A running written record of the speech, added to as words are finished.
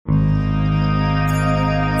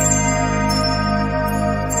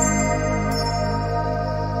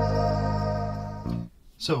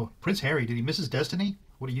So, Prince Harry, did he miss his destiny?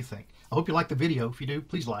 What do you think? I hope you liked the video. If you do,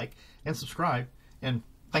 please like and subscribe. And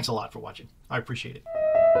thanks a lot for watching. I appreciate it.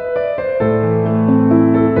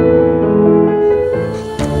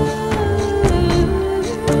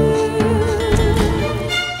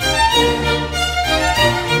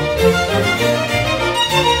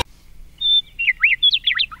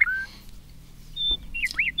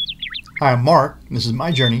 Hi, I'm Mark, and this is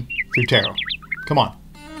my journey through tarot. Come on.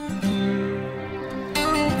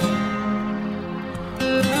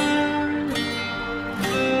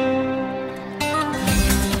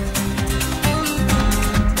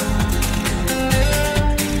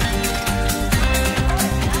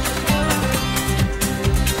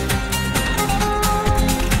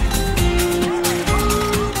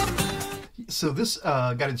 So this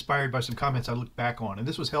got inspired by some comments I looked back on, and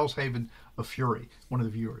this was Hell's Haven of Fury, one of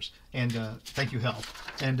the viewers, and thank you, Hell.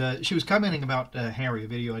 And she was commenting about Harry, a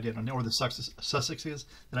video I did on, or the Sussexes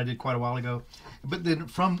that I did quite a while ago. But then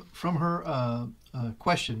from her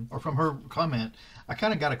question, or from her comment, I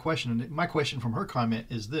kind of got a question, and my question from her comment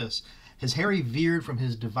is this: has Harry veered from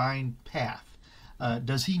his divine path?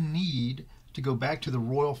 Does he need to go back to the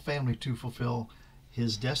royal family to fulfill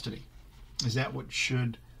his destiny? Is that what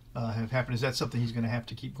should have happened? Is that something he's going to have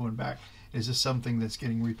to keep going back? Is this something that's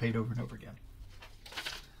getting repaid over and over again?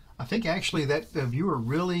 I think actually that viewer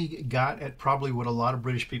really got at probably what a lot of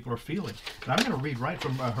British people are feeling. And I'm going to read right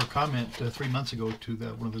from her comment 3 months ago to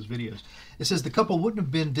one of those videos. It says, the couple wouldn't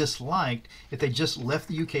have been disliked if they just left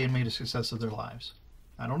the UK and made a success of their lives.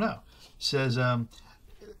 I don't know. It says,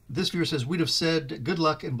 this viewer says, we'd have said good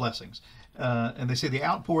luck and blessings. And they say the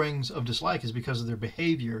outpourings of dislike is because of their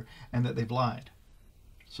behavior and that they've lied.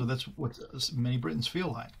 So that's what many Britons feel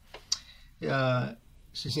like.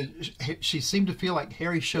 She said she seemed to feel like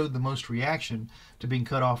Harry showed the most reaction to being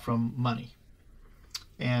cut off from money.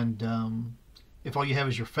 And if all you have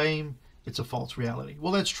is your fame, it's a false reality.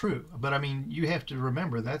 Well, that's true. But I mean, you have to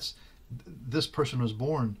remember this person was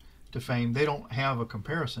born to fame. They don't have a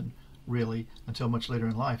comparison really until much later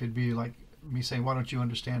in life. It'd be like me saying, why don't you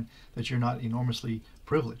understand that you're not enormously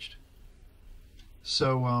privileged?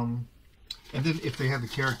 So, and then if they have the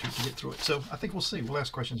character to get through it. So I think we'll see. We'll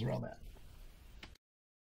ask questions around that.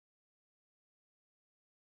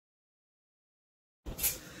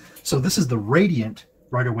 So this is the Radiant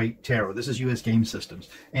Rider-Waite Tarot. This is US Game Systems.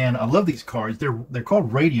 And I love these cards. They're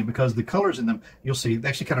called Radiant because the colors in them, you'll see, they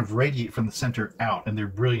actually kind of radiate from the center out, and they're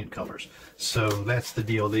brilliant colors. So that's the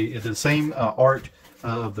deal. They're the same art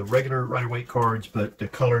of the regular Rider-Waite cards, but they're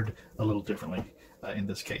colored a little differently in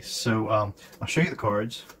this case. So I'll show you the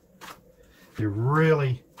cards. They're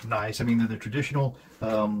really nice. I mean, they're the traditional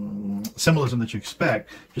symbolism that you expect.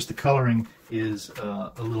 Just the coloring is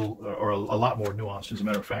a little, or a lot more nuanced, as a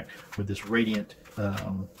matter of fact, with this radiant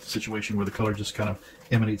situation where the color just kind of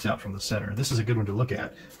emanates out from the center. This is a good one to look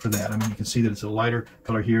at for that. I mean, you can see that it's a lighter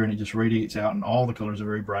color here, and it just radiates out, and all the colors are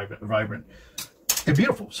very vibrant and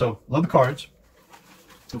beautiful. So, love the cards.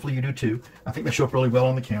 Hopefully you do too. I think they show up really well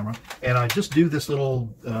on the camera. And I just do this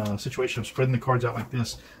little situation of spreading the cards out like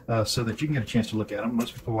this so that you can get a chance to look at them.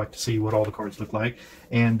 Most people like to see what all the cards look like.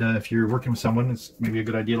 And if you're working with someone, it's maybe a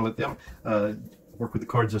good idea to let them work with the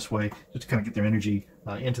cards this way, just to kind of get their energy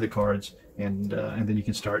into the cards. And then you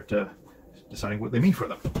can start deciding what they mean for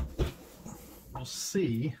them. We'll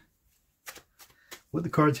see what the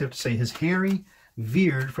cards have to say. Has Harry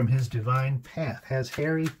veered from his divine path? Has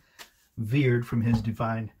Harry veered from his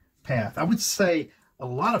divine path? I would say a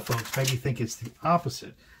lot of folks maybe think it's the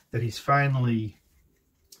opposite, that he's finally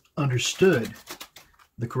understood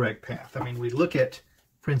the correct path. I mean, we look at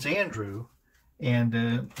Prince Andrew, and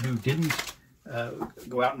who didn't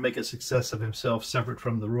go out and make a success of himself separate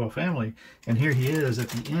from the royal family, and here he is at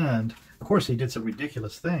the end. Of course, he did some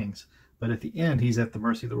ridiculous things, but at the end, he's at the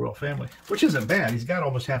mercy of the royal family, which isn't bad. He's got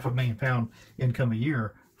almost £500,000 income a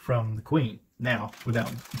year from the Queen now,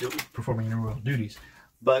 without performing any royal duties.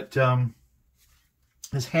 But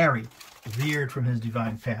has Harry veered from his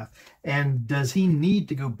divine path? And does he need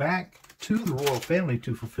to go back to the royal family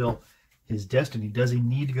to fulfill his destiny? Does he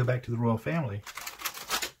need to go back to the royal family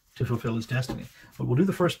to fulfill his destiny? But we'll do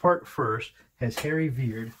the first part first. Has Harry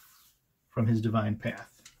veered from his divine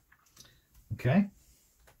path? Okay.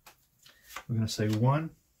 We're going to say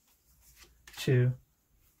 1, 2,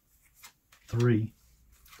 3,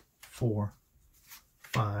 4,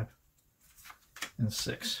 5, and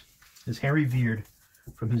 6. Has Harry veered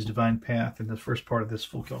from his divine path in the first part of this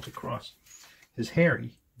full Celtic cross? Has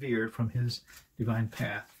Harry veered from his divine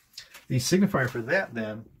path? The signifier for that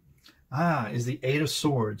then is the Eight of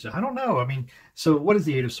Swords. I don't know. I mean, so what is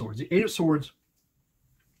the Eight of Swords? The Eight of Swords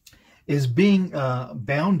is being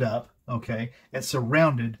bound up okay, and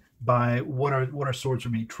surrounded by what our swords are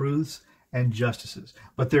mean, truths and justices.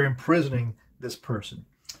 But they're imprisoning this person.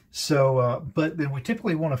 So, but then we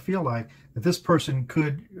typically want to feel like that this person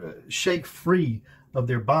could shake free of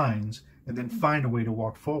their binds and then find a way to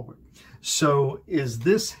walk forward. So is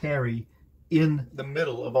this Harry in the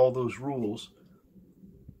middle of all those rules?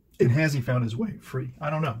 And has he found his way free?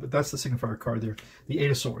 I don't know, but that's the signifier card there. The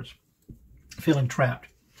Eight of Swords. Feeling trapped.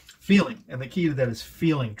 Feeling, and the key to that is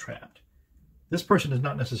feeling trapped. This person is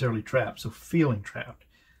not necessarily trapped, so feeling trapped.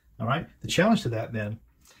 All right? The challenge to that then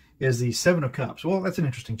is the Seven of Cups. Well, that's an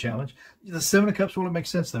interesting challenge. The Seven of Cups, well, it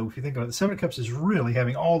makes sense, though, if you think about it. The Seven of Cups is really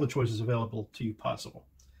having all the choices available to you possible.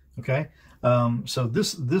 Okay? So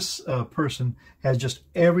this person has just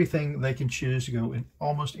everything they can choose to go in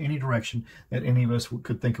almost any direction that any of us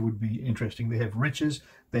could think it would be interesting. They have riches.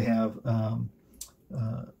 They have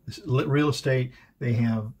real estate. They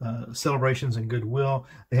have celebrations and goodwill.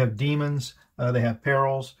 They have demons. They have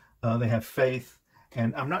perils. They have faith.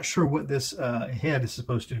 And I'm not sure what this head is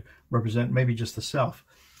supposed to represent, maybe just the self.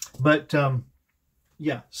 But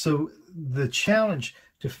yeah, so the challenge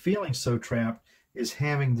to feeling so trapped is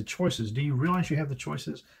having the choices. Do you realize you have the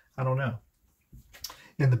choices? I don't know.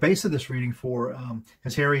 And the base of this reading for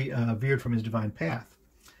has Harry veered from his divine path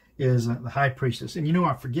is the High Priestess. And you know,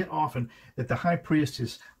 I forget often that the High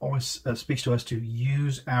Priestess always speaks to us to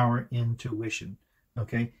use our intuition.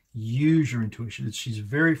 Okay? Use your intuition. She's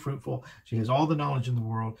very fruitful. She has all the knowledge in the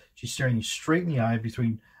world. She's staring you straight in the eye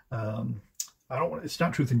between, it's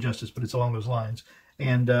not truth and justice, but it's along those lines.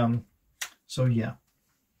 And so, yeah.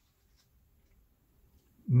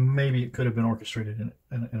 Maybe it could have been orchestrated in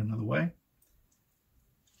another way.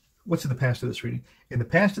 What's in the past of this reading? In the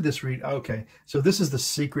past of this reading, okay, so this is the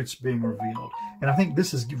secrets being revealed. And I think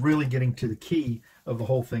this is really getting to the key of the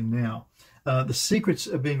whole thing now. The secrets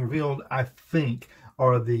of being revealed, I think,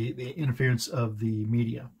 are the interference of the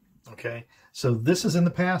media. Okay, so this is in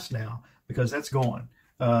the past now because that's gone.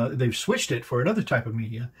 They've switched it for another type of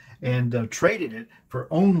media and traded it for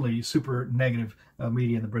only super negative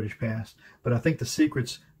media in the British past. But I think the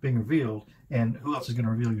secrets being revealed, and who else is going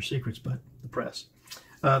to reveal your secrets but the press?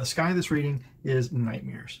 The sky of this reading is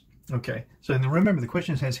nightmares. Okay, so remember the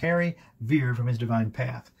question is, has Harry veered from his divine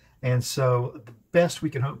path? And so the best we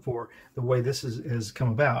can hope for, the way this has come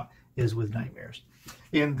about, is with nightmares.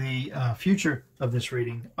 In the future of this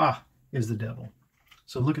reading, is the devil.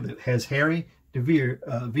 So look at it. Has Harry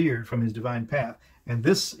veered from his divine path? And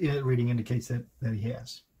this reading indicates that he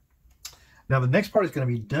has. Now the next part is going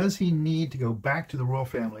to be, does he need to go back to the royal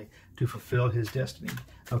family to fulfill his destiny?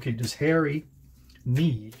 Okay, does Harry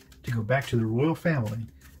need to go back to the royal family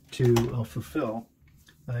to fulfill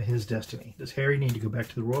his destiny? Does Harry need to go back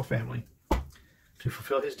to the royal family to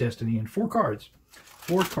fulfill his destiny? And 4 cards.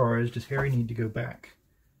 4 cards, does Harry need to go back?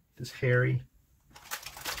 Does Harry,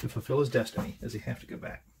 to fulfill his destiny, does he have to go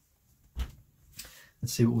back?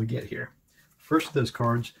 Let's see what we get here. First of those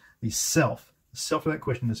cards, the self of that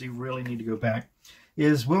question, does he really need to go back,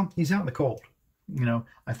 is, well, he's out in the cold. You know,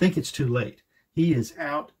 I think it's too late. He is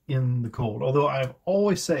out in the cold. Although I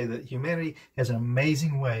always say that humanity has an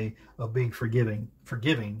amazing way of being forgiving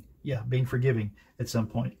at some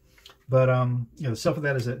point. But you know, the self of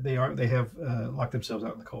that is that they have locked themselves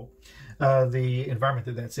out in the cold. The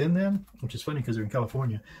environment that's in them, which is funny because they're in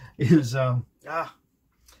California, is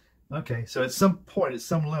okay. So at some point, at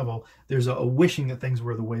some level, there's a wishing that things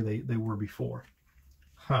were the way they were before.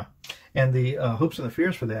 And the hopes and the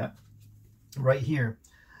fears for that, right here.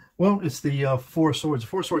 Well, it's the 4 of Swords. The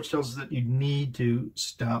 4 of Swords tells us that you need to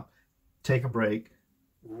stop, take a break,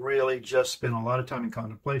 really just spend a lot of time in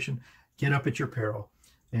contemplation, get up at your peril,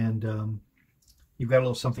 and you've got a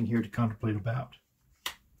little something here to contemplate about.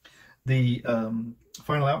 The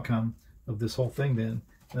final outcome of this whole thing then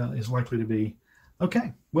is likely to be,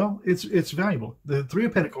 okay, well, it's valuable. The 3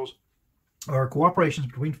 of Pentacles are cooperations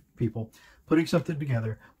between people, putting something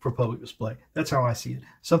together for public display. That's how I see it.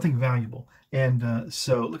 Something valuable. And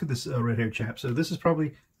so look at this red-haired chap. So this is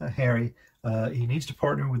probably Harry. He needs to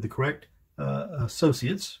partner with the correct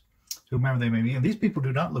associates, whomever they may be. And these people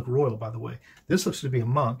do not look royal, by the way. This looks to be a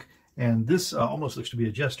monk, and this almost looks to be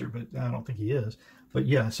a jester, but I don't think he is. But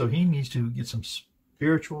yeah, so he needs to get some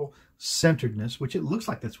spiritual centeredness, which it looks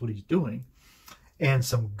like that's what he's doing, and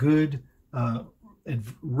some good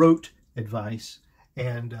rote advice,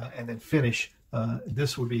 and then finish.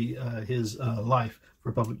 This would be his life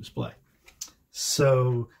for public display.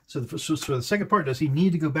 So the second part, does he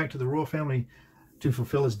need to go back to the royal family to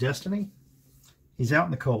fulfill his destiny? He's out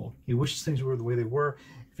in the cold. He wishes things were the way they were.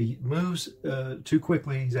 If he moves too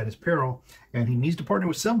quickly, he's at his peril, and he needs to partner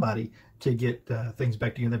with somebody to get things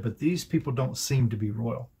back together. But these people don't seem to be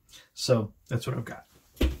royal. So that's what I've got.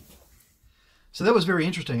 So that was very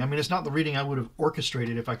interesting. I mean, it's not the reading I would have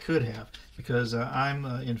orchestrated if I could have, because I'm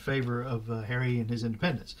in favor of Harry and his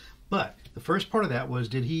independence. But the first part of that was,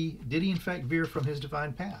 did he in fact veer from his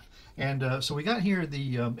divine path? And so we got here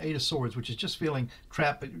the Eight of Swords, which is just feeling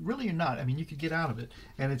trapped, but really you're not. I mean, you could get out of it.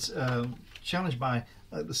 And it's challenged by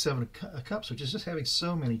the Seven of Cups, which is just having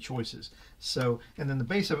so many choices. So, and then the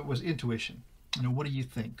base of it was intuition. You know, what do you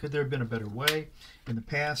think? Could there have been a better way in the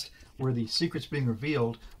past? Were the secrets being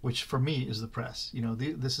revealed, which for me is the press? You know,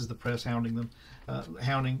 this is the press hounding them,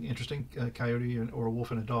 interesting, coyote or a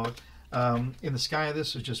wolf and a dog. In the sky of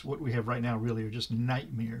this is just what we have right now, really, are just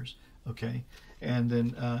nightmares, okay? And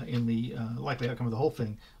then in the likely outcome of the whole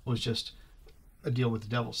thing was just a deal with the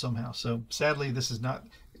devil somehow. So sadly, this is not,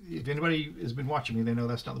 if anybody has been watching me, they know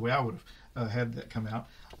that's not the way I would have had that come out.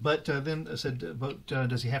 But then I said, but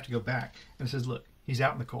does he have to go back? And it says, look, he's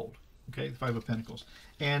out in the cold, okay, the Five of Pentacles.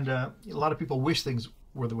 And a lot of people wish things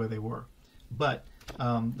were the way they were. But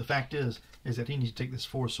the fact is that he needs to take this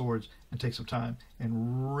Four of Swords and take some time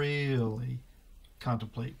and really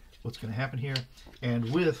contemplate what's going to happen here.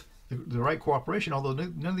 And with the right cooperation, although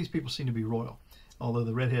none of these people seem to be royal, although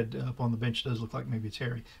the redhead up on the bench does look like maybe it's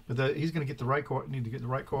Harry, but he's going to get the right need to get the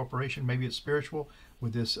right cooperation. Maybe it's spiritual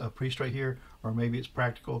with this priest right here, or maybe it's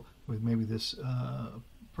practical with maybe this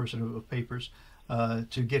person of papers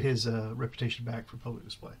to get his reputation back for public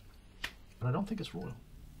display. But I don't think it's royal.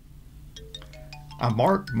 I'm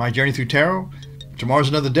Mark, My Journey Through Tarot. Tomorrow's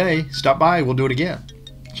another day. Stop by, we'll do it again.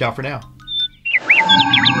 Ciao for now.